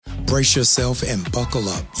Brace yourself and buckle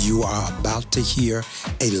up. You are about to hear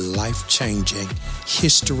a life-changing,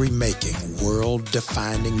 history-making,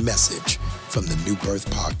 world-defining message from the New Birth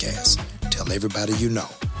Podcast. Tell everybody you know,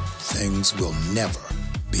 things will never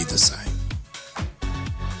be the same.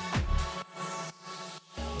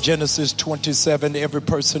 Genesis 27, every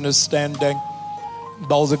person is standing.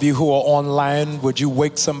 Those of you who are online, would you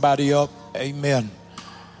wake somebody up? Amen.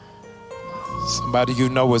 Somebody you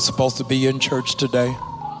know is supposed to be in church today.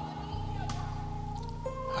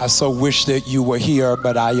 I so wish that you were here,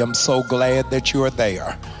 but I am so glad that you are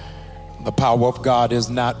there. The power of God is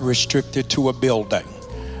not restricted to a building.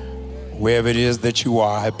 Wherever it is that you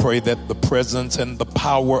are, I pray that the presence and the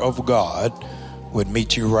power of God would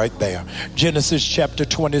meet you right there. Genesis chapter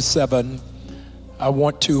 27. I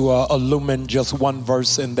want to illumine just one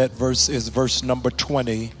verse, and that verse is verse number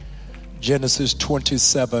 20. Genesis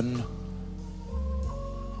 27,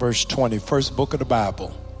 verse 20. First book of the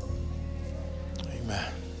Bible.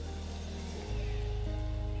 Amen.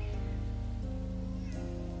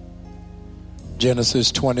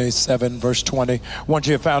 Genesis 27, verse 20. Once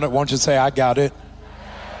you found it, won't you say, I got it?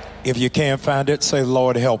 If you can't find it, say,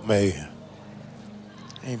 Lord, help me.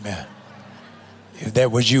 Amen. If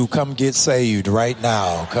that was you, come get saved right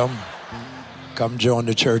now. Come join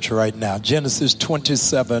the church right now. Genesis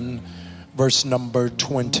 27, verse number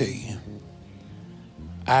 20.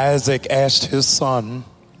 Isaac asked his son,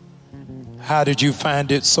 how did you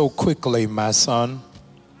find it so quickly, my son?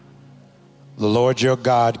 The Lord your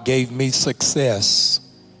God gave me success,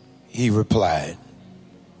 he replied.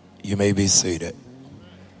 You may be seated.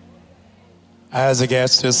 Isaac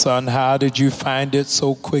asked his son, how did you find it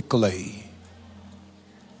so quickly?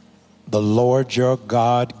 The Lord your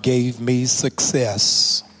God gave me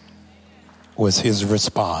success, was his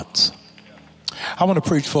response. I want to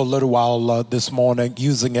preach for a little while this morning,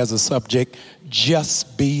 using as a subject,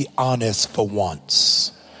 just be honest for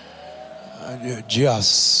once.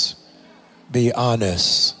 Just be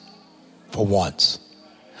honest for once.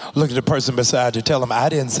 Look at the person beside you. Tell them, I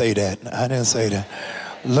didn't say that. I didn't say that.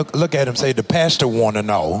 Look at him. Say, the pastor want to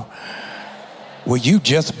know. Will you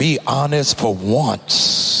just be honest for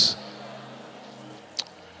once?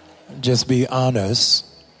 Just be honest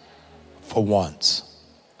for once.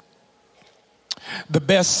 The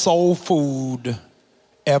best soul food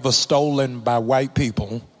ever stolen by white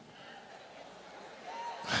people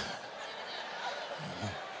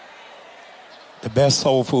the best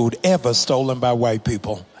soul food ever stolen by white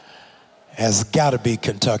people has got to be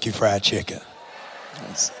Kentucky Fried Chicken.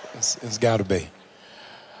 It's got to be.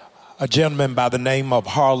 A gentleman by the name of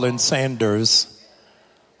Harlan Sanders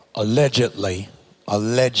allegedly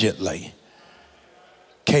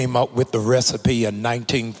came up with the recipe in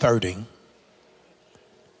 1930,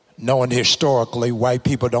 knowing historically white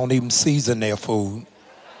people don't even season their food.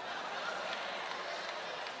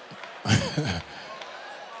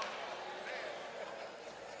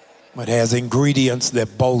 But has ingredients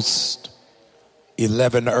that boast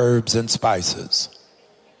 11 herbs and spices.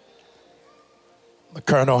 The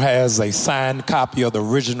Colonel has a signed copy of the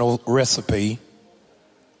original recipe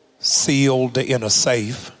sealed in a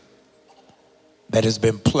safe that has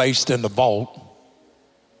been placed in the vault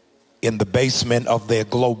in the basement of their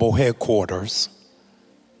global headquarters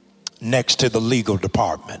next to the legal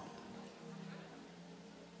department.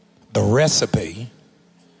 The recipe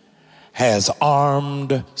has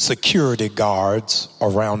armed security guards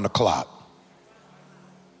around the clock.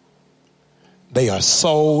 They are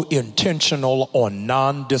so intentional on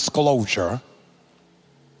non-disclosure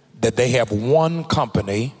that they have one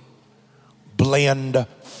company blend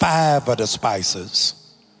 5 of the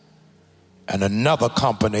spices and another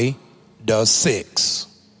company does 6.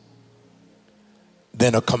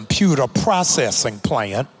 Then a computer processing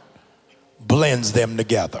plant blends them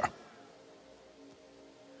together.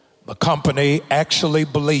 The company actually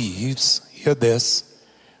believes, hear this,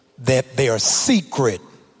 that their secret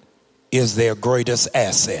is their greatest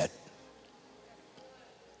asset.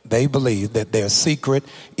 They believe that their secret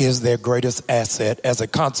is their greatest asset. As a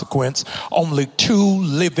consequence, only 2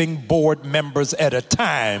 living board members at a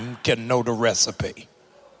time can know the recipe.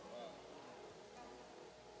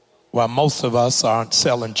 While most of us aren't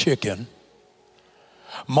selling chicken,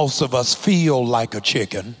 most of us feel like a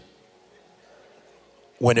chicken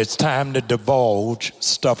when it's time to divulge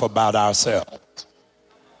stuff about ourselves.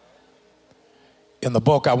 In the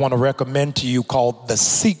book I want to recommend to you called The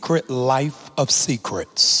Secret Life of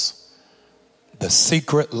Secrets. The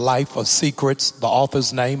Secret Life of Secrets. The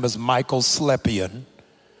author's name is Michael Slepian.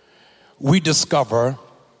 We discover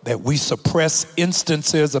that we suppress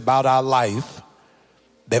instances about our life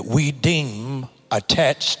that we deem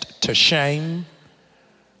attached to shame,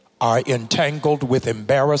 are entangled with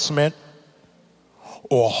embarrassment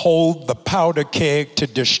or hold the powder keg to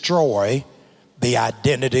destroy the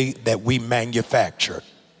identity that we manufactured.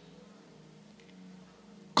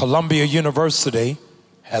 Columbia University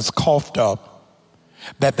has coughed up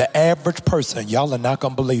that the average person, y'all are not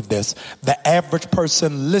going to believe this, the average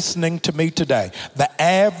person listening to me today, the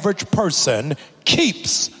average person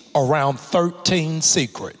keeps around 13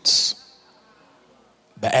 secrets.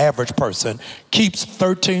 The average person keeps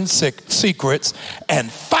 13 secrets,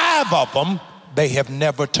 and 5 of them they have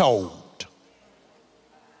never told.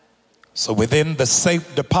 So within the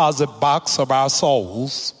safe deposit box of our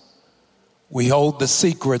souls, we hold the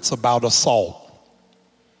secrets about assault,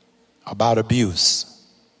 about abuse,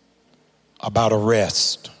 about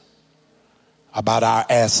arrest, about our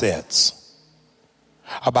assets,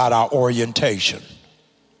 about our orientation,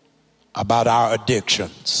 about our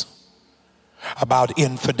addictions, about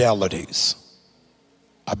infidelities,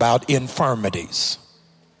 about infirmities,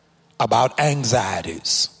 about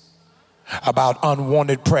anxieties, about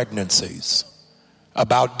unwanted pregnancies,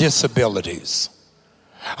 about disabilities,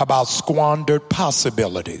 about squandered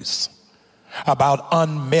possibilities, about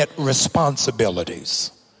unmet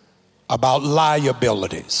responsibilities, about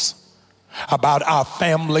liabilities, about our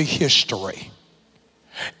family history.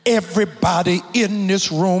 Everybody in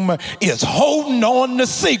this room is holding on to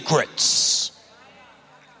secrets.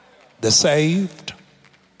 The saved,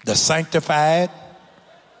 the sanctified,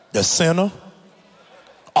 the sinner,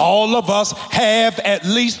 all of us have at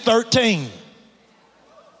least 13.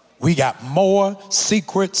 We got more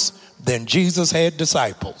secrets than Jesus had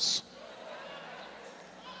disciples.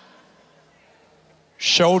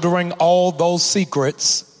 Shouldering all those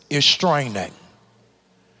secrets is straining.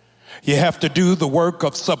 You have to do the work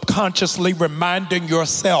of subconsciously reminding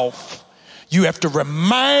yourself. You have to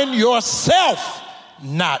remind yourself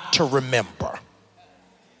not to remember.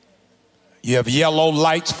 You have yellow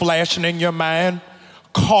lights flashing in your mind,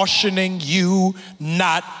 cautioning you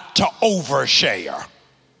not to overshare.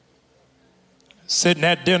 Sitting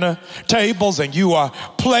at dinner tables and you are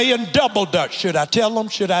playing double dutch. Should I tell them?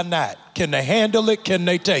 Should I not? Can they handle it? Can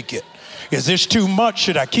they take it? Is this too much?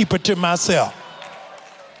 Should I keep it to myself?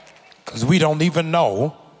 Because we don't even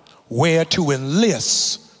know where to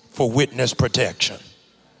enlist for witness protection.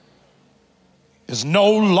 It's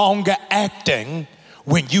no longer acting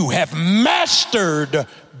when you have mastered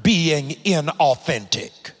being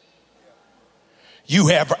inauthentic. You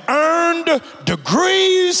have earned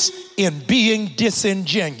degrees in being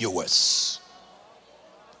disingenuous.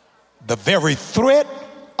 The very threat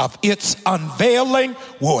of its unveiling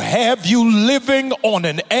will have you living on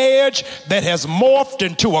an edge that has morphed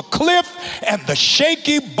into a cliff, and the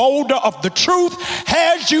shaky boulder of the truth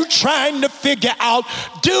has you trying to figure out,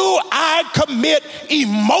 do I commit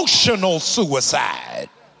emotional suicide?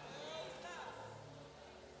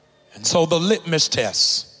 And so the litmus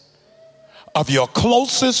test of your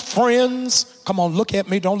closest friends, come on, look at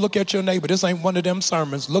me, don't look at your neighbor. This ain't one of them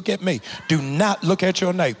sermons. Look at me. Do not look at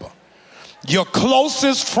your neighbor. Your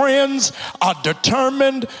closest friends are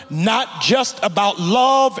determined not just about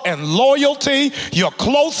love and loyalty. Your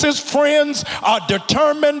closest friends are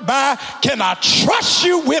determined by, can I trust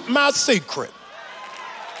you with my secret?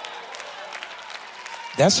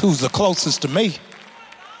 That's who's the closest to me,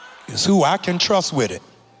 is who I can trust with it.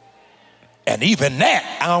 And even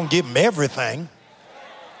that, I don't give them everything.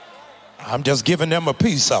 I'm just giving them a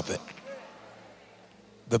piece of it.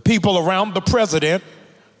 The people around the president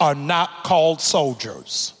are not called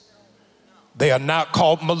soldiers. They are not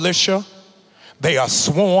called militia. They are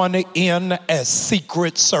sworn in as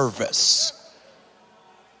Secret Service.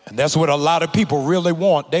 And that's what a lot of people really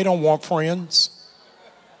want. They don't want friends.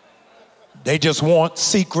 They just want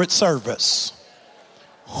Secret Service.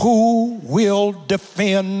 Who will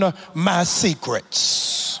defend my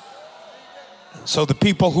secrets? So the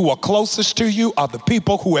people who are closest to you are the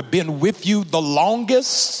people who have been with you the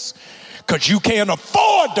longest, because you can't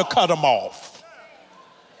afford to cut them off.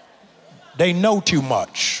 They know too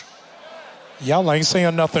much. Y'all ain't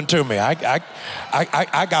saying nothing to me. I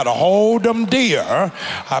got to hold them dear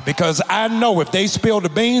because I know if they spill the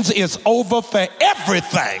beans, it's over for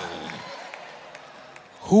everything.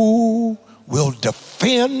 Who will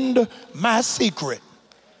defend my secret?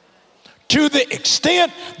 To the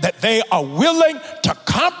extent that they are willing to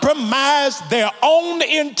compromise their own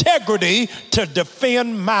integrity to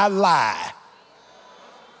defend my lie.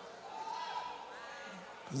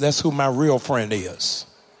 That's who my real friend is.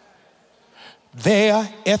 Their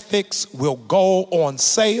ethics will go on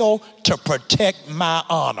sale to protect my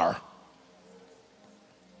honor.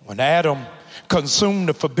 When Adam consumed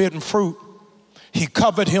the forbidden fruit, He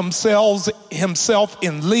covered himself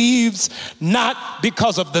in leaves, not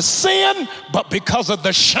because of the sin, but because of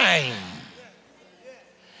the shame.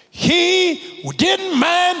 He didn't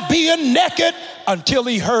mind being naked until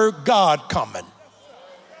he heard God coming.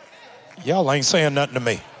 Y'all ain't saying nothing to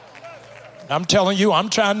me. I'm telling you, I'm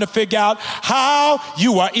trying to figure out how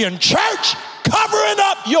you are in church covering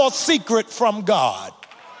up your secret from God.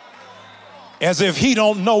 As if he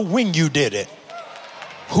don't know when you did it,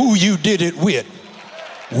 who you did it with,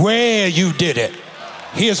 where you did it.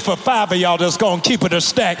 Here's for 5 of y'all that's going to keep it a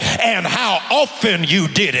stack, and how often you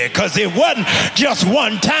did it, because it wasn't just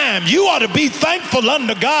one time. You ought to be thankful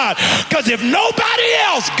unto God, because if nobody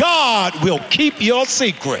else, God will keep your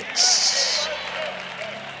secrets.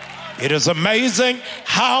 It is amazing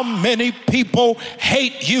how many people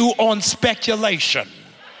hate you on speculation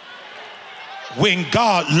when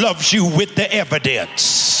God loves you with the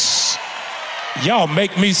evidence. Y'all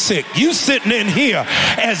make me sick. You sitting in here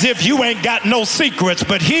as if you ain't got no secrets,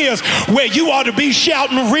 but here's where you ought to be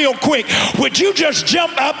shouting real quick. Would you just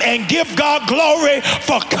jump up and give God glory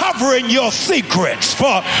for covering your secrets,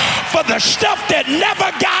 for the stuff that never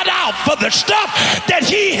got out, for the stuff that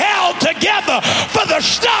he held together, for the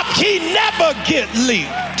stuff he never get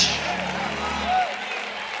leaked.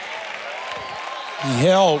 He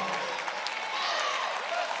held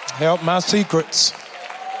my secrets.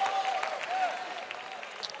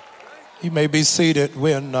 You may be seated.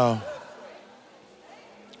 When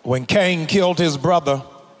Cain killed his brother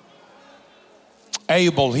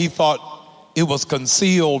Abel, he thought it was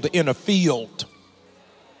concealed in a field,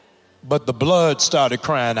 but the blood started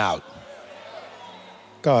crying out.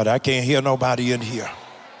 God, I can't hear nobody in here.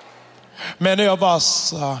 Many of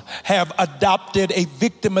us have adopted a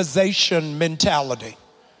victimization mentality,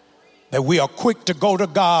 that we are quick to go to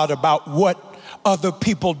God about what other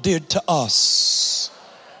people did to us,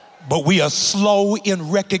 but we are slow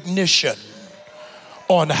in recognition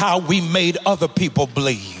on how we made other people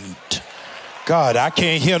bleed. God, I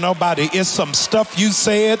can't hear nobody. It's some stuff you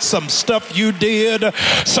said, some stuff you did,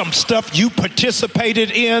 some stuff you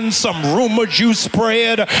participated in, some rumors you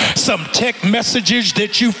spread, some text messages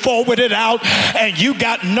that you forwarded out, and you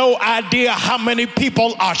got no idea how many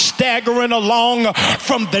people are staggering along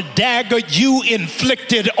from the dagger you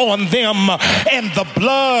inflicted on them, and the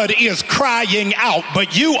blood is crying out.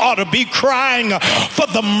 But you ought to be crying for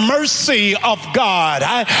the mercy of God.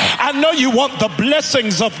 I know you want the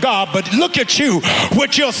blessings of God, but look at you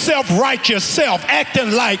with your self-righteous self,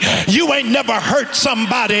 acting like you ain't never hurt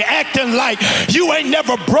somebody, acting like you ain't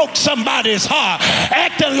never broke somebody's heart,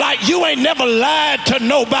 acting like you ain't never lied to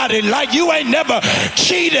nobody, like you ain't never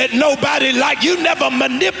cheated nobody, like you never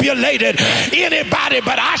manipulated anybody.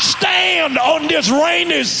 But I stand on this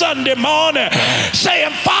rainy Sunday morning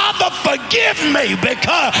saying, Father, forgive me,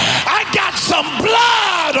 because I got some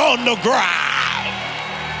blood on the ground.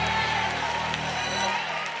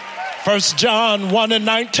 1 John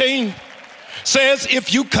 1:19 says,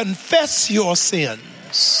 if you confess your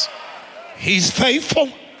sins, he's faithful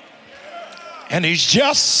and he's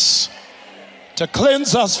just to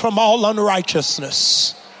cleanse us from all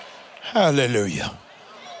unrighteousness. Hallelujah.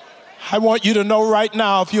 I want you to know right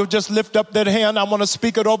now, if you'll just lift up that hand, I want to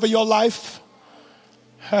speak it over your life.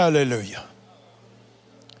 Hallelujah.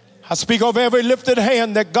 I speak over every lifted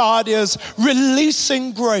hand that God is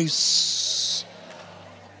releasing grace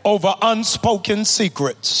over unspoken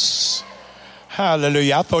secrets.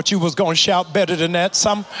 Hallelujah. I thought you was going to shout better than that.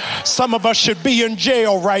 Some of us should be in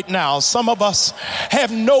jail right now. Some of us have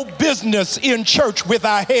no business in church with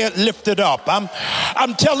our head lifted up.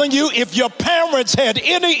 I'm telling you, if your parents had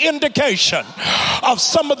any indication of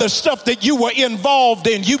some of the stuff that you were involved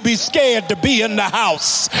in, you'd be scared to be in the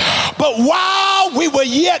house. But while we were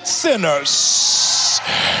yet sinners,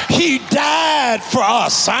 he died for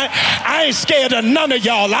us. I ain't scared of none of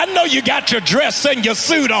y'all. I know you got your dress and your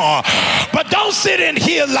suit on, but don't sit in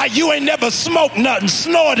here like you ain't never smoked nothing,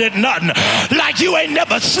 snorted nothing, like you ain't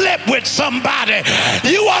never slept with somebody.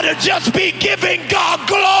 You ought to just be giving God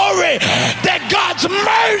glory that God's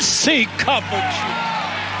mercy covered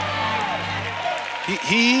you.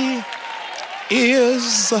 He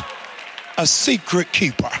is a secret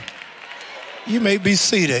keeper. You may be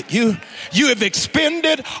seated. You have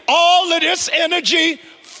expended all of this energy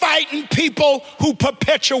fighting people who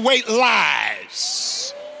perpetuate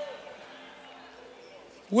lies.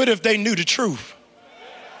 What if they knew the truth?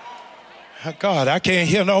 God, I can't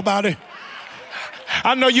hear nobody.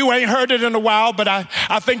 I know you ain't heard it in a while, but I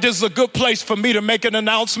think this is a good place for me to make an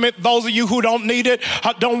announcement. Those of you who don't need it,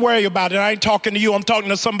 don't worry about it. I ain't talking to you. I'm talking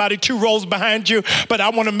to somebody 2 rows behind you, but I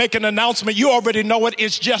want to make an announcement. You already know it.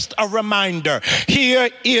 It's just a reminder. Here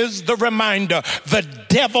is the reminder. The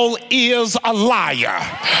devil is a liar.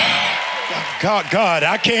 God,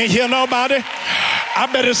 I can't hear nobody. I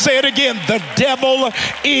better say it again. The devil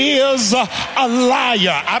is a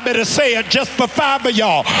liar. I better say it just for 5 of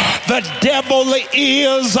y'all. The devil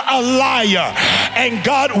is a liar. And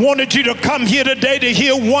God wanted you to come here today to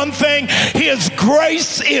hear one thing. His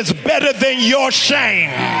grace is better than your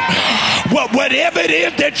shame. Whatever it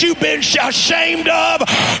is that you've been ashamed of,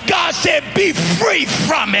 God said, be free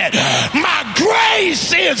from it. My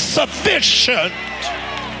grace is sufficient.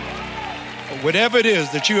 Whatever it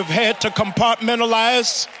is that you have had to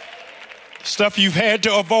compartmentalize, stuff you've had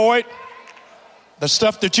to avoid, the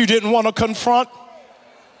stuff that you didn't want to confront,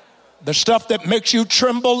 the stuff that makes you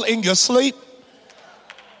tremble in your sleep,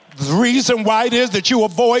 the reason why it is that you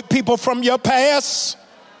avoid people from your past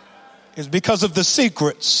is because of the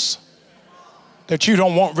secrets that you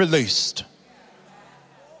don't want released.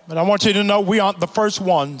 But I want you to know we aren't the first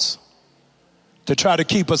ones to try to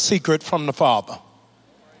keep a secret from the Father.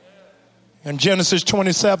 In Genesis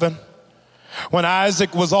 27, when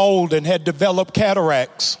Isaac was old and had developed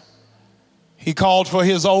cataracts, he called for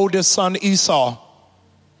his oldest son Esau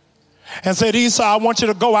and said, Esau, I want you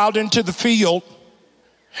to go out into the field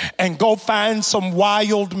and go find some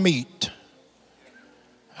wild meat.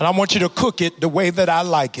 And I want you to cook it the way that I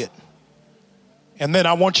like it. And then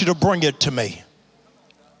I want you to bring it to me.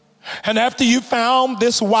 And after you found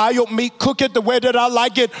this wild meat, cook it the way that I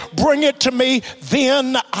like it, bring it to me,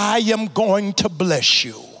 then I am going to bless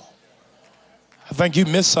you. I think you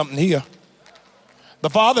missed something here.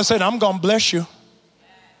 The Father said, I'm going to bless you.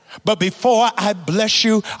 But before I bless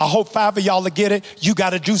you, I hope 5 of y'all will get it, you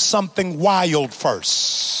got to do something wild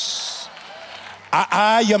first.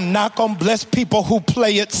 I am not going to bless people who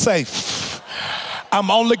play it safe.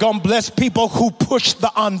 I'm only going to bless people who push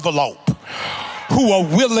the envelope, who are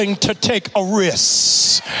willing to take a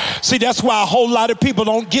risk. See, that's why a whole lot of people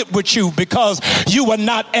don't get with you, because you are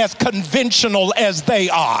not as conventional as they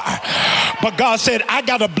are. But God said, I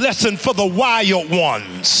got a blessing for the wild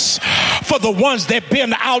ones, for the ones that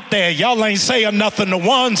been out there. Y'all ain't saying nothing. The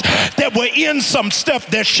ones that were in some stuff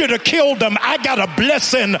that should have killed them. I got a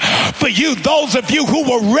blessing for you. Those of you who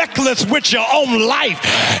were reckless with your own life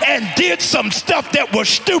and did some stuff that was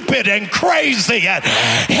stupid and crazy, and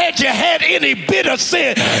had you had any bit of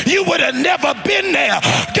sin, you would have never been there.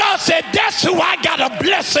 God said, that's who I got a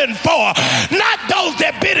blessing for. Not those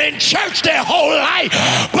that been in church their whole life,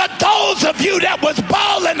 but those of you that was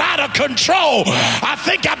balling out of control. I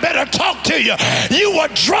think I better talk to you. You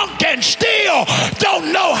were drunk and still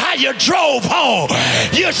don't know how you drove home.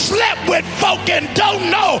 You slept with folk and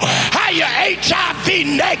don't know how you're HIV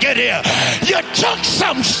negative. You took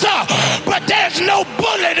some stuff, but there's no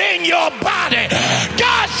bullet in your body.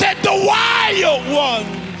 God said, the wild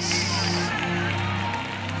ones.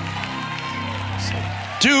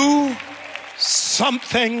 Do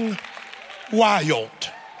something wild.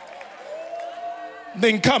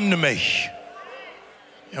 Then come to me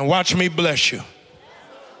and watch me bless you.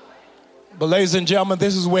 But ladies and gentlemen,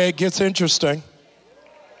 this is where it gets interesting,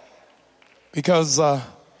 because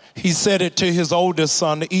he said it to his oldest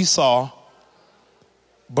son Esau,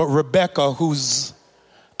 but Rebekah, who's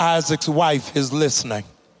Isaac's wife, is listening.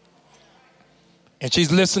 And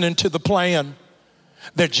she's listening to the plan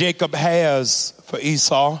that Jacob has for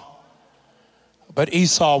Esau. But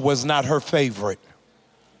Esau was not her favorite.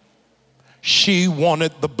 She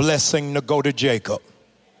wanted the blessing to go to Jacob.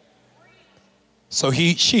 So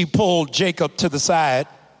she pulled Jacob to the side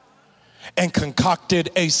and concocted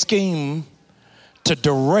a scheme to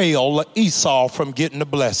derail Esau from getting the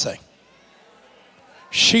blessing.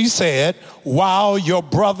 She said, while your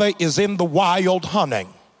brother is in the wild hunting,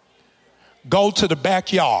 go to the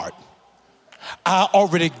backyard. I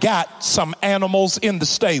already got some animals in the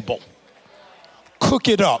stable. Cook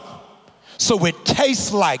it up so it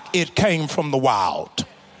tastes like it came from the wild.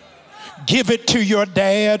 Give it to your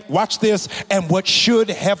dad. Watch this. And what should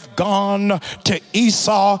have gone to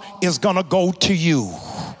Esau is going to go to you.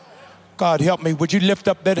 God help me. Would you lift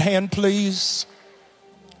up that hand, please?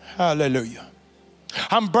 Hallelujah.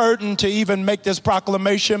 I'm burdened to even make this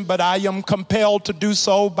proclamation, but I am compelled to do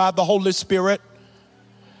so by the Holy Spirit.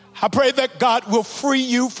 I pray that God will free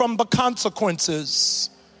you from the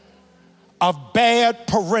consequences of bad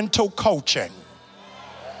parental coaching.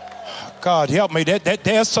 God help me.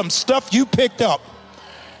 There's some stuff you picked up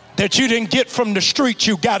that you didn't get from the street,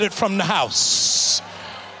 you got it from the house.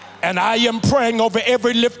 And I am praying over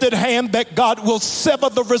every lifted hand that God will sever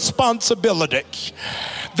the responsibility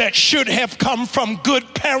that should have come from good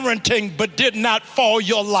parenting but did not fall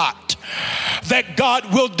your lot. That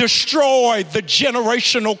God will destroy the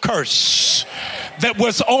generational curse that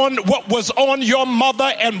was on what was on your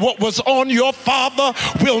mother and what was on your father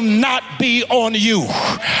will not be on you.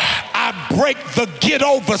 I break the get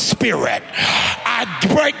over spirit. I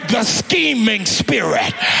break the scheming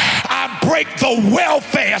spirit. I break the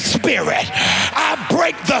welfare spirit. I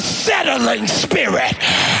break the settling spirit.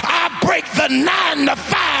 I break the 9 to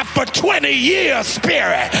 5 for 20 years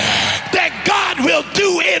spirit. That God will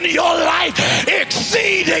do in your life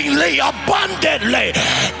exceedingly abundantly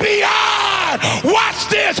beyond, watch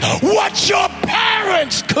this, what your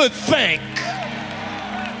parents could think,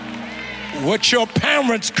 what your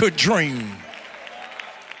parents could dream,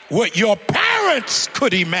 what your parents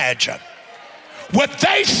could imagine. What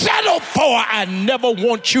they settled for, I never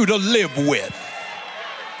want you to live with.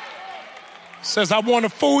 Says, I want to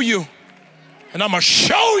fool you, and I'm going to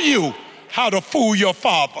show you how to fool your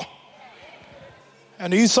father.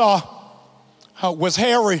 And Esau was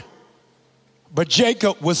hairy, but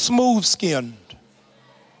Jacob was smooth-skinned.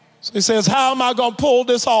 So he says, how am I going to pull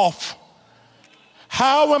this off?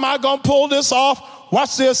 How am I going to pull this off?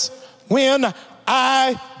 Watch this. When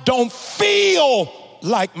I don't feel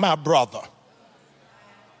like my brother.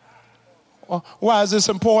 Well, why is this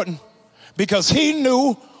important? Because he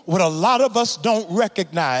knew what a lot of us don't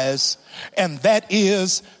recognize, and that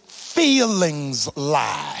is feelings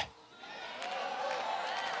lie.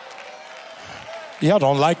 Y'all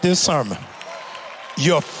don't like this sermon.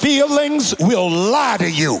 Your feelings will lie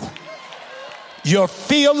to you. Your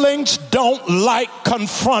feelings don't like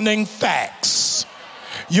confronting facts.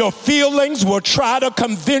 Your feelings will try to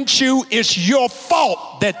convince you it's your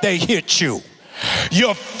fault that they hit you.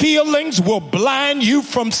 Your feelings will blind you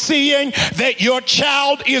from seeing that your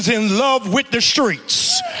child is in love with the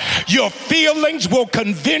streets. Your feelings will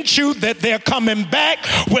convince you that they're coming back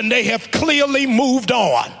when they have clearly moved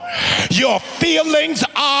on. Your feelings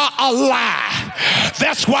are a lie.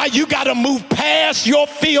 That's why you got to move past your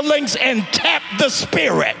feelings and tap the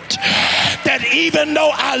spirit. That even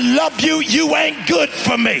though I love you, you ain't good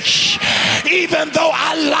for me. Even though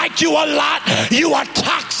I like you a lot, you are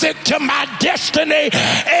toxic to my destiny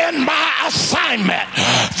and my assignment.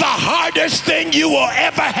 The hardest thing you will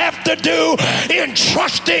ever have to do in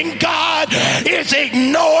trusting God is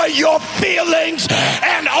ignore your feelings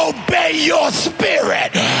and obey your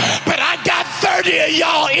spirit. But I got 30 of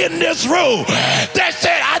y'all in this room that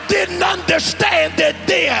said I didn't understand it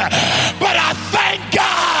then, but I thank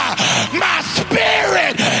God my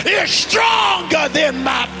spirit is stronger than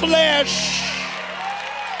my flesh.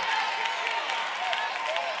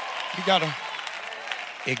 You gotta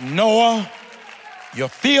ignore your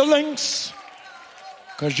feelings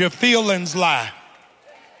because your feelings lie.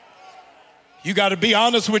 You gotta be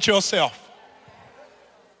honest with yourself.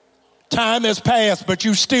 Time has passed, but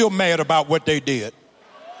you still mad about what they did.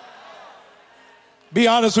 Be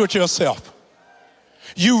honest with yourself.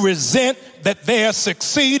 You resent that they're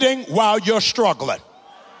succeeding while you're struggling.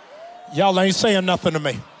 Y'all ain't saying nothing to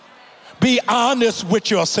me. Be honest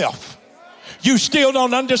with yourself. You still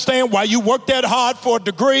don't understand why you work that hard for a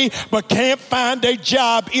degree but can't find a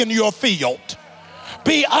job in your field.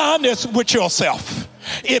 Be honest with yourself.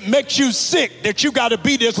 It makes you sick that you got to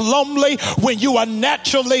be this lonely when you are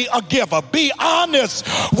naturally a giver. Be honest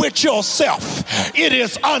with yourself. It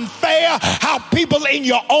is unfair how people in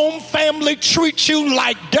your own family treat you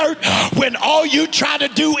like dirt when all you try to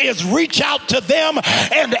do is reach out to them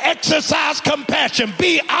and exercise compassion.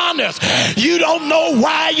 Be honest. You don't know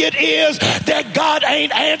why it is that God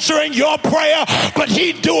ain't answering your prayer, but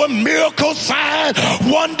He doing miracle signs,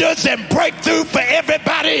 wonders, and breakthrough for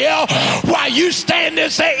everybody else while you stand and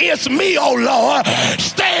say, it's me, oh Lord,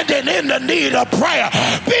 standing in the need of prayer.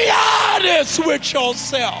 Be honest with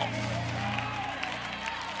yourself.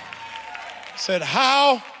 Said,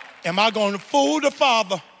 how am I going to fool the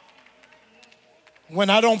father when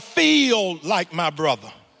I don't feel like my brother?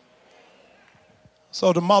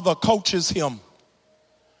 So the mother coaches him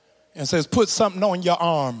and says, put something on your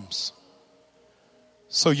arms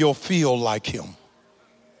so you'll feel like him.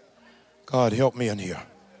 God, help me in here.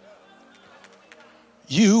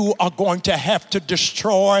 You are going to have to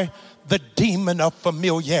destroy the demon of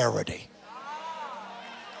familiarity.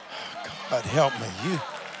 God, help me.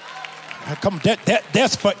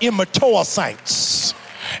 That's for immature saints.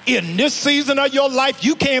 In this season of your life,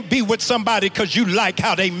 you can't be with somebody because you like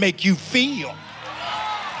how they make you feel.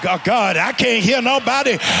 God, I can't hear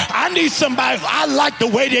nobody. I need somebody. I like the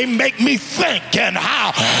way they make me think and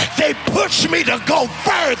how they push me to go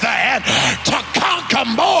further and to conquer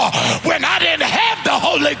more. When I didn't have the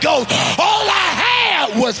Holy Ghost, all I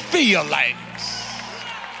had was feelings.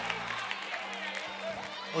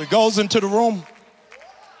 He goes into the room,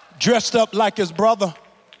 dressed up like his brother,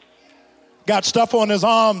 got stuff on his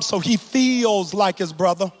arms so he feels like his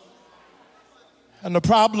brother. And the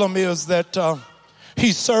problem is that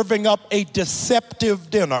he's serving up a deceptive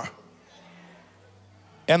dinner.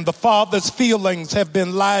 And the father's feelings have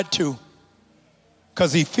been lied to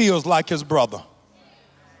because he feels like his brother.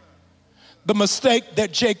 The mistake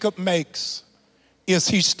that Jacob makes is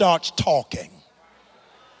he starts talking.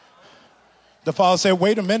 The father said,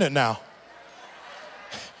 wait a minute now.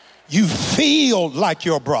 You feel like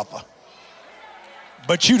your brother,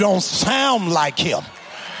 but you don't sound like him.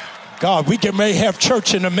 God, may have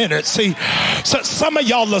church in a minute. See, so some of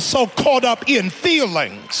y'all are so caught up in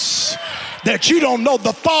feelings that you don't know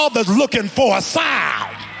the Father's looking for a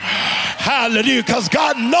sound. Hallelujah, because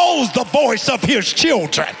God knows the voice of his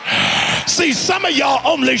children. See, some of y'all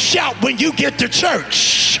only shout when you get to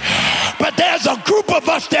church. But there's a group of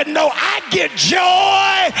us that know I get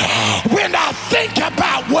joy when I think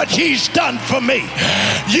about what he's done for me.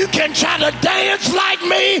 You can try to dance like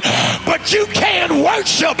me, but you can't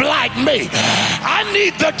worship like me. I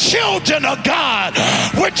need the children of God.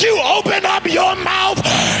 Would you open up your mouth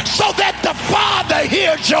so that the Father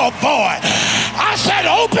hears your voice? I said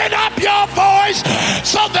open up your voice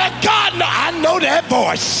so that God I know that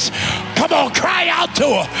voice. Come on, cry out to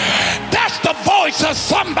her. That's the voice of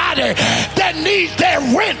somebody that needs their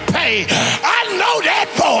rent paid. I know that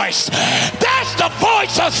voice. That's the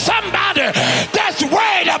voice of somebody that's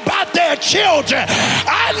worried about their children.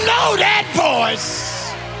 I know that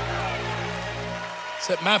voice.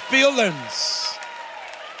 Said my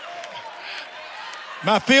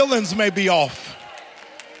feelings may be off,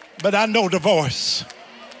 but I know the voice.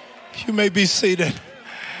 You may be seated.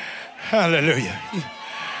 Hallelujah.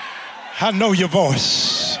 I know your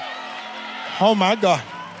voice. Oh my God.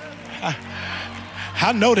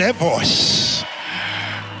 I know that voice.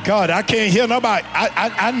 God, I can't hear nobody.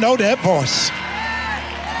 I know that voice.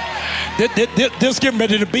 This getting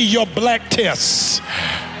ready to be your black test.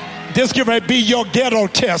 This getting ready to be your ghetto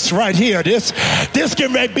test right here. This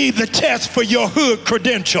getting ready to be the test for your hood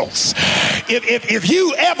credentials. If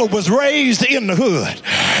you ever was raised in the hood,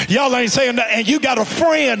 y'all ain't saying that, and you got a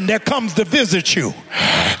friend that comes to visit you.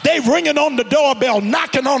 They ringing on the doorbell,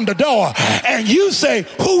 knocking on the door, and you say,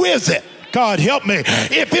 who is it? God help me.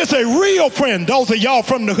 If it's a real friend, those of y'all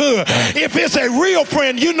from the hood, if it's a real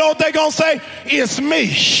friend, you know what they're going to say? It's me.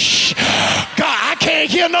 God, I can't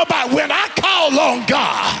hear nobody. When I call on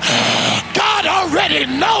God, God already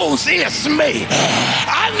knows it's me.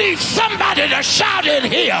 I need somebody to shout in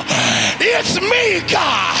here. It's me,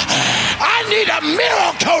 God. I need a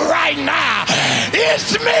miracle right now.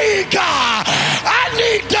 It's me, God. I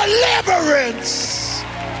need deliverance.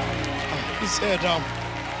 He said,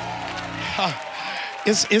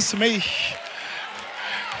 it's me.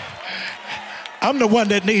 I'm the one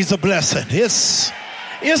that needs a blessing. It's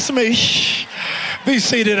me. Be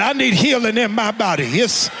seated. I need healing in my body.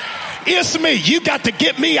 It's me. You got to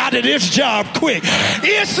get me out of this job quick.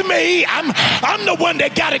 It's me. I'm the one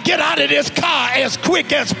that got to get out of this car as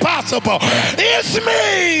quick as possible. It's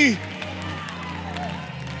me.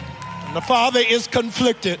 And the father is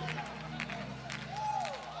conflicted.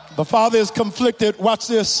 The father is conflicted. Watch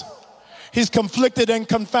this. He's conflicted and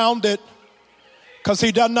confounded because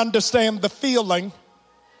he doesn't understand the feeling,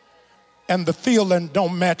 and the feeling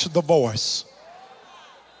don't match the voice.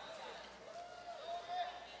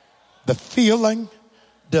 The feeling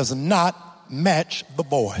does not match the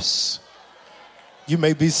voice. You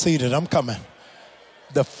may be seated. I'm coming.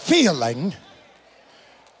 The feeling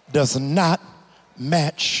does not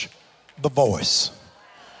match the voice.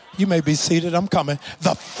 You may be seated. I'm coming.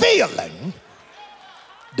 The feeling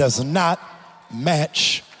does not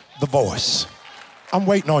match the voice. I'm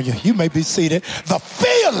waiting on you. You may be seated. The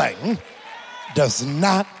feeling does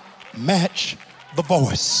not match the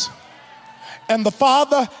voice. And the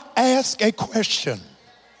father asked a question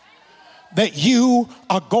that you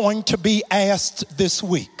are going to be asked this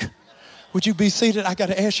week. Would you be seated? I got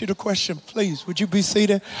to ask you the question, please. Would you be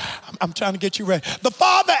seated? I'm trying to get you ready. The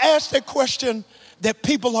father asked a question that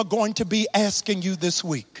people are going to be asking you this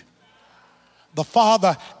week. The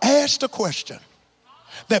father asked a question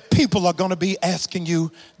that people are going to be asking you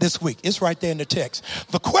this week. It's right there in the text.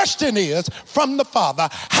 The question is from the father,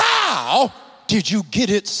 how did you get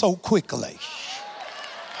it so quickly?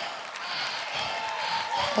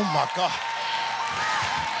 Oh my God.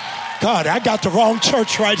 God, I got the wrong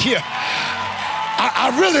church right here.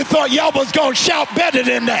 I really thought y'all was going to shout better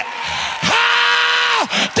than that. How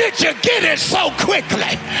did you get it so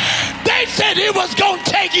quickly? They said it was going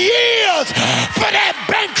to take years for that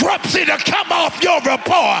bankruptcy to come off your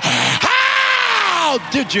report. How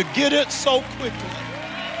did you get it so quickly?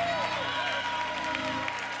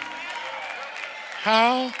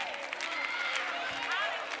 How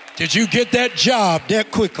did you get that job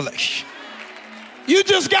that quickly? You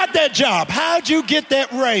just got that job. How'd you get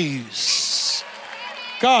that raise?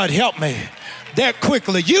 God help me. That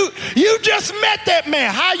quickly. You just met that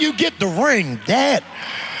man. How you get the ring that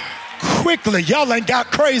quickly? Y'all ain't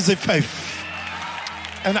got crazy faith.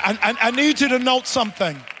 And I need you to note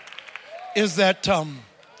something. Is that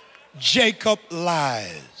Jacob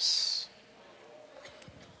lies.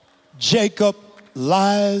 Jacob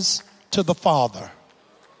lies to the father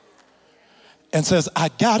and says, I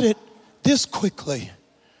got it this quickly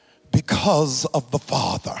because of the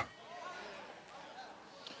father.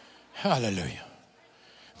 Hallelujah.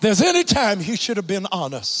 If there's any time he should have been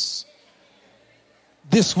honest,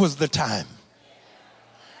 this was the time.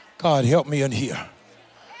 God help me in here.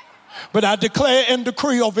 But I declare and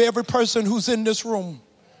decree over every person who's in this room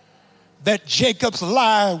that Jacob's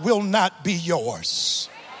lie will not be yours.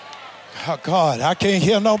 Oh God, I can't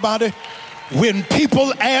hear nobody. When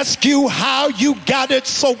people ask you how you got it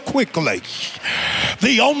so quickly,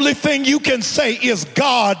 the only thing you can say is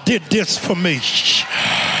God did this for me.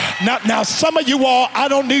 Now, some of you all, I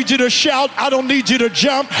don't need you to shout. I don't need you to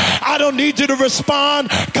jump. I don't need you to respond,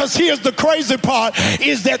 because here's the crazy part,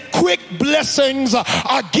 is that quick blessings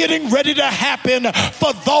are getting ready to happen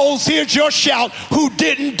for those, here's your shout, who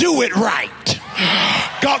didn't do it right.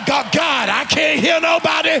 God, I can't hear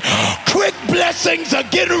nobody. Quick blessings are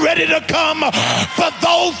getting ready to come for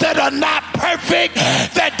those that are not perfect,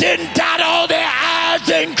 that didn't dot all their I's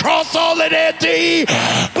and cross all of their T's.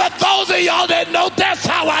 But those of y'all that know, that's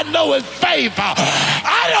how I know it's favor.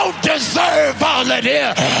 I don't deserve all of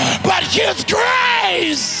this, but His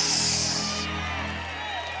grace.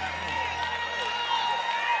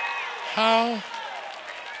 How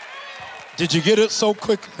did you get it so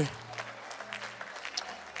quickly?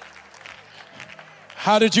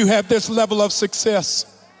 How did you have this level of success?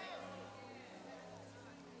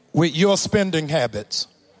 With your spending habits.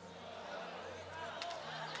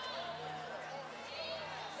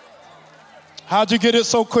 How'd you get it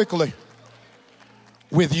so quickly?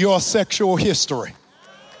 With your sexual history.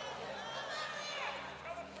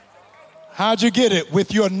 How'd you get it?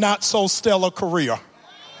 With your not so stellar career.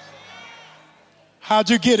 How'd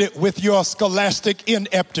you get it? With your scholastic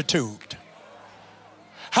ineptitude.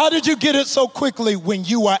 How did you get it so quickly when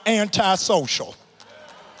you are antisocial?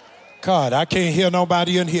 God, I can't hear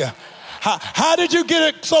nobody in here. How did you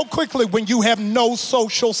get it so quickly when you have no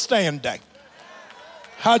social standing?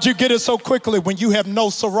 How'd you get it so quickly when you have no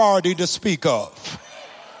sorority to speak of?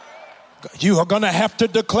 You are going to have to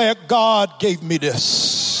declare, God gave me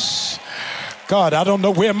this. God, I don't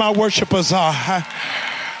know where my worshipers are.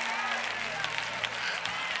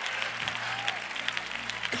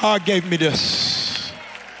 God gave me this.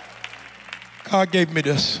 God gave me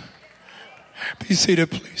this. Be seated,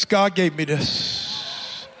 please. God gave me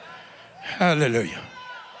this. Hallelujah.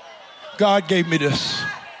 God gave me this.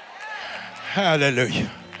 Hallelujah.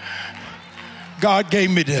 God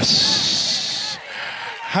gave me this.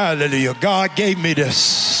 Hallelujah. God gave me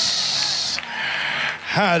this.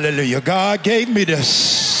 Hallelujah. God gave me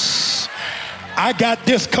this. I got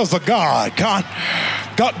this because of God. God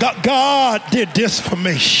did this for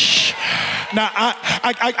me. Now,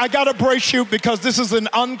 I got to brace you, because this is an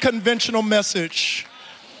unconventional message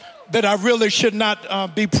that I really should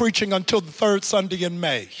not be preaching until the third Sunday in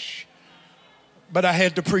May. But I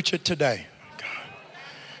had to preach it today.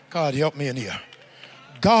 God help me in here.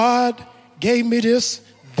 God gave me this.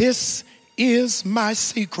 This is my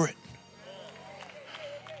secret.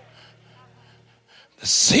 The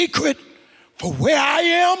secret for where I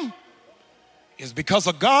am is because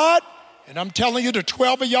of God. And I'm telling you, the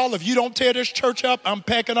 12 of y'all, if you don't tear this church up, I'm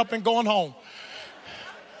packing up and going home.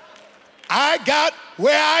 I got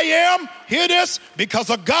where I am, hear this, because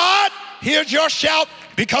of God. Here's your shout,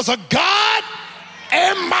 because of God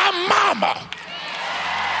and my mama.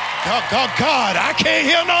 God, I can't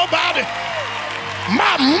hear nobody.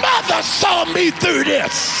 My mother saw me through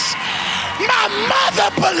this. My mother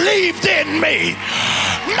believed in me.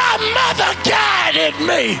 My mother guided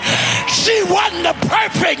me. She wasn't a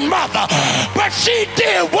perfect mother, but she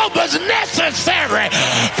did what was necessary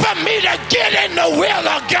for me to get in the will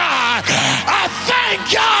of God. I thank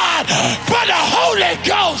God for the Holy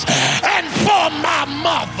Ghost and for my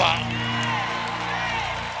mother.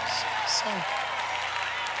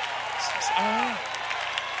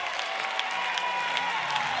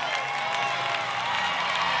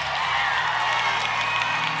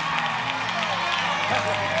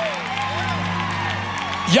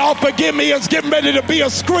 Y'all forgive me, it's getting ready to be a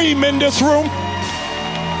scream in this room.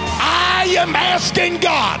 I am asking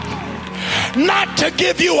God not to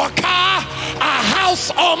give you a car, a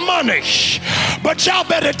house, or money, but y'all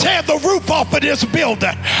better tear the roof off of this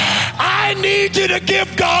building. I need you to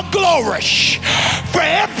give God glory for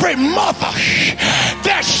every mother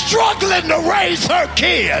that's struggling to raise her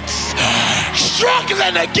kids,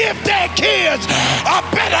 struggling to give their kids a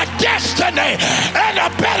better destiny and a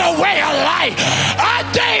better way of life. I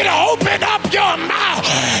dare you to open up your mouth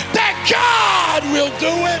that God will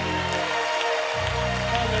do it.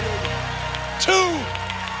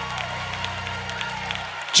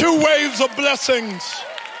 Two waves of blessings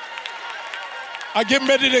are getting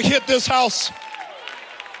ready to hit this house.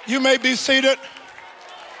 You may be seated.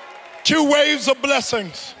 2 waves of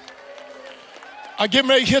blessings are getting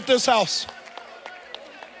ready to hit this house.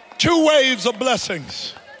 2 waves of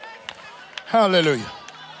blessings. Hallelujah.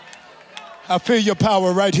 I feel your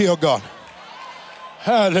power right here, God.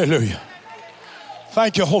 Hallelujah.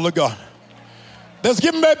 Thank you, Holy God. There's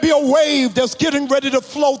getting ready to be a wave that's getting ready to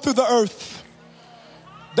flow through the earth.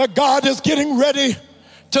 That God is getting ready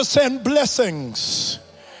to send blessings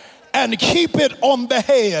and keep it on the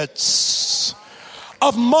heads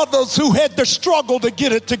of mothers who had to struggle to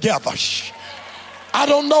get it together. I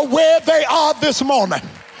don't know where they are this morning.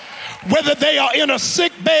 Whether they are in a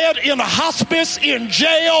sick bed, in a hospice, in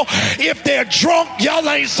jail, if they're drunk, y'all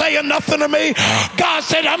ain't saying nothing to me. God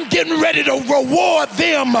said, I'm getting ready to reward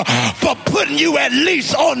them for putting you at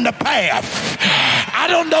least on the path. I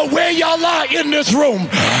don't know where y'all are in this room,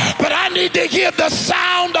 but I need to hear the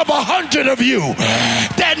sound of 100 of you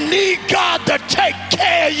that need God to take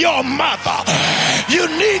care of your mother. You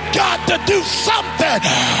need God to do something.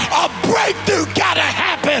 A breakthrough gotta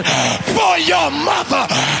happen for your mother.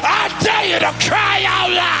 I dare you to cry out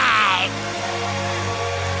loud.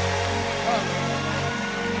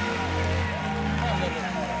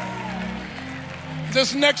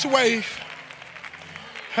 This next wave,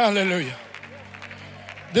 hallelujah.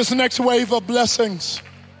 This next wave of blessings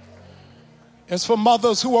is for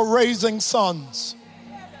mothers who are raising sons.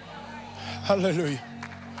 Hallelujah.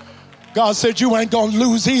 God said you ain't gonna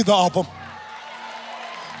lose either of them.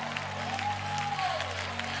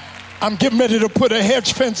 I'm getting ready to put a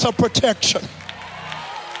hedge fence of protection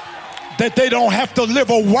that they don't have to live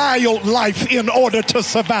a wild life in order to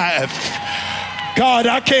survive. God,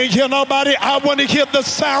 I can't hear nobody. I want to hear the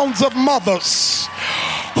sounds of mothers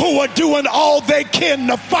who are doing all they can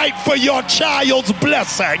to fight for your child's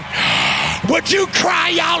blessing. Would you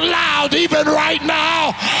cry out loud even right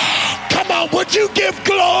now? Come on, would you give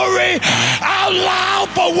glory out loud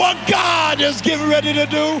for what God is getting ready to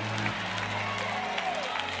do?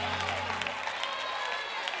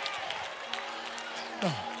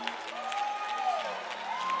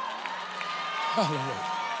 Hallelujah.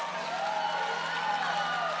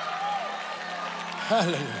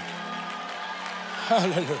 Hallelujah.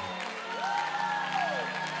 Hallelujah.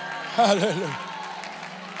 Hallelujah.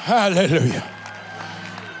 Hallelujah.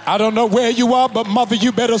 I don't know where you are, but mother,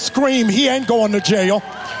 you better scream. He ain't going to jail.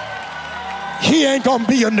 He ain't going to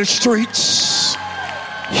be in the streets.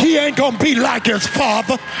 He ain't going to be like his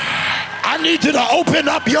father. I need you to open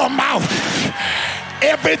up your mouth.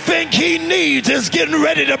 Everything he needs is getting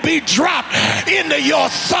ready to be dropped into your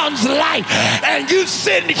son's life. And you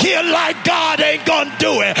sitting here like God ain't gonna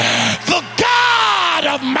do it. The God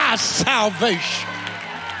of my salvation.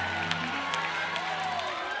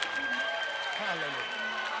 Hallelujah.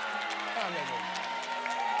 Hallelujah.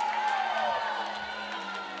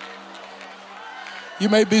 You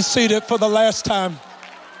may be seated for the last time.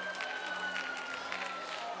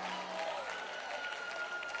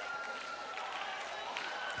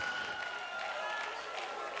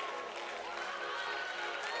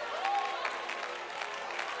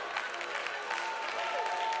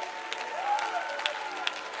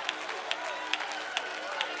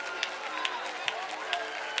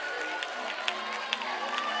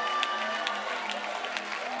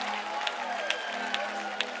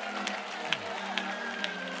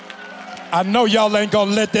 I know y'all ain't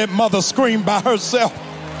gonna let that mother scream by herself.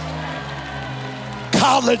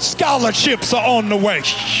 College scholarships are on the way.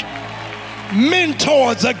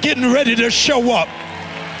 Mentors are getting ready to show up.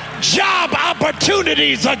 Job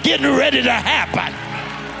opportunities are getting ready to happen.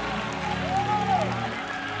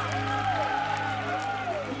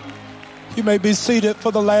 You may be seated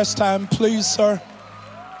for the last time, please, sir.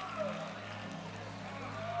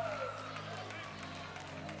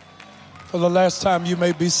 For the last time, you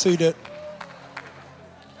may be seated.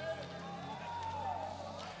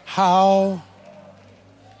 How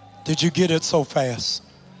did you get it so fast?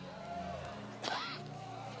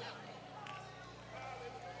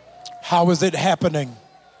 How is it happening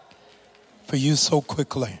for you so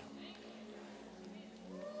quickly?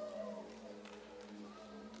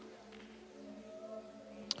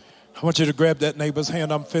 I want you to grab that neighbor's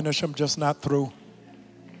hand. I'm finished. I'm just not through.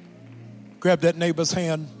 Grab that neighbor's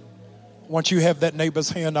hand. Once you have that neighbor's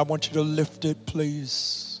hand, I want you to lift it,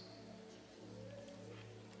 please.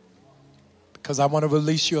 Because I want to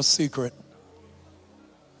release your secret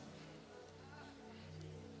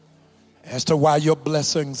as to why your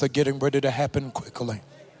blessings are getting ready to happen quickly.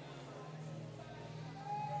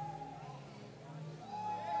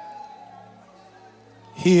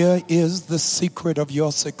 Here is the secret of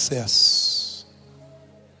your success.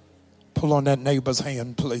 Pull on that neighbor's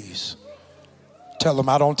hand, please. Tell them,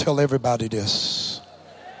 I don't tell everybody this,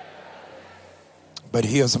 but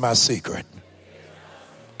here's my secret.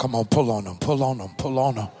 Come on, pull on them, pull on them, pull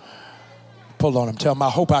on them, pull on them. Tell them,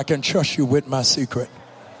 I hope I can trust you with my secret.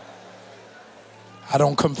 I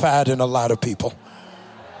don't confide in a lot of people.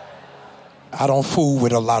 I don't fool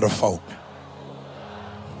with a lot of folk.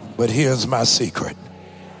 But here's my secret.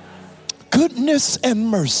 Goodness and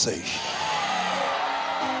mercy.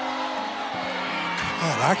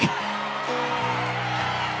 God,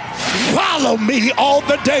 follow me all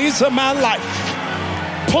the days of my life.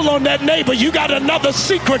 Pull on that neighbor. You got another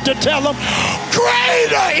secret to tell them.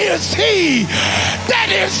 Greater is he that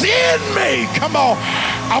is in me. Come on.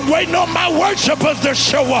 I'm waiting on my worshipers to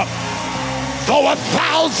show up. Though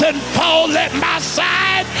 1,000 fall at my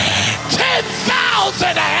side,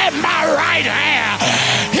 10,000 at my right hand.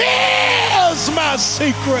 Here's my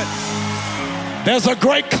secret. There's a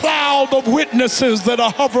great cloud of witnesses that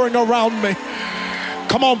are hovering around me.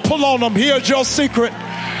 Come on, pull on them. Here's your secret.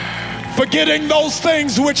 Forgetting those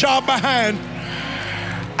things which are behind,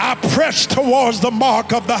 I press towards the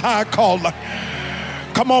mark of the high caller.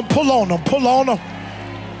 Come on, pull on them, pull on them.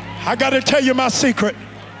 I got to tell you my secret.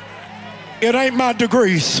 It ain't my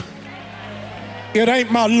degrees. It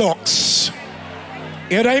ain't my looks.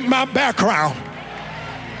 It ain't my background.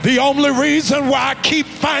 The only reason why I keep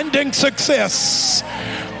finding success.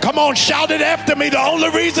 Come on, shout it after me. The only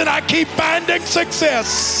reason I keep finding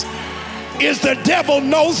success is the devil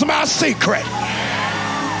knows my secret.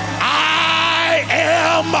 I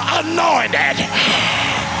am anointed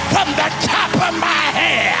from the top of my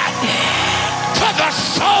head to the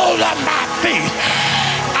sole of my feet.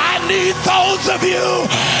 I need those of you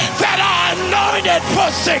that are anointed for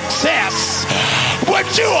success. Would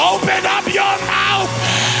you open up your mouth?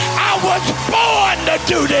 I was born to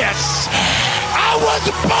do this. I was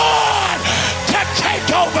born to take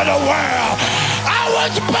over the world. I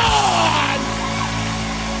was born.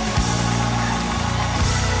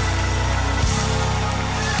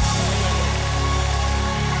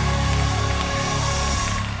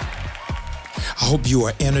 I hope you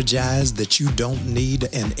are energized that you don't need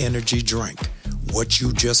an energy drink. What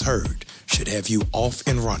you just heard should have you off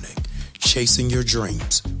and running, chasing your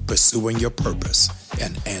dreams, pursuing your purpose,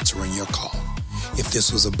 and answering your call. If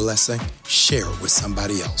this was a blessing, share it with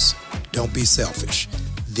somebody else. Don't be selfish.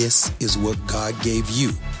 This is what God gave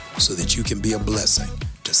you so that you can be a blessing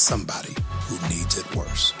to somebody who needs it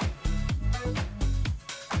worse.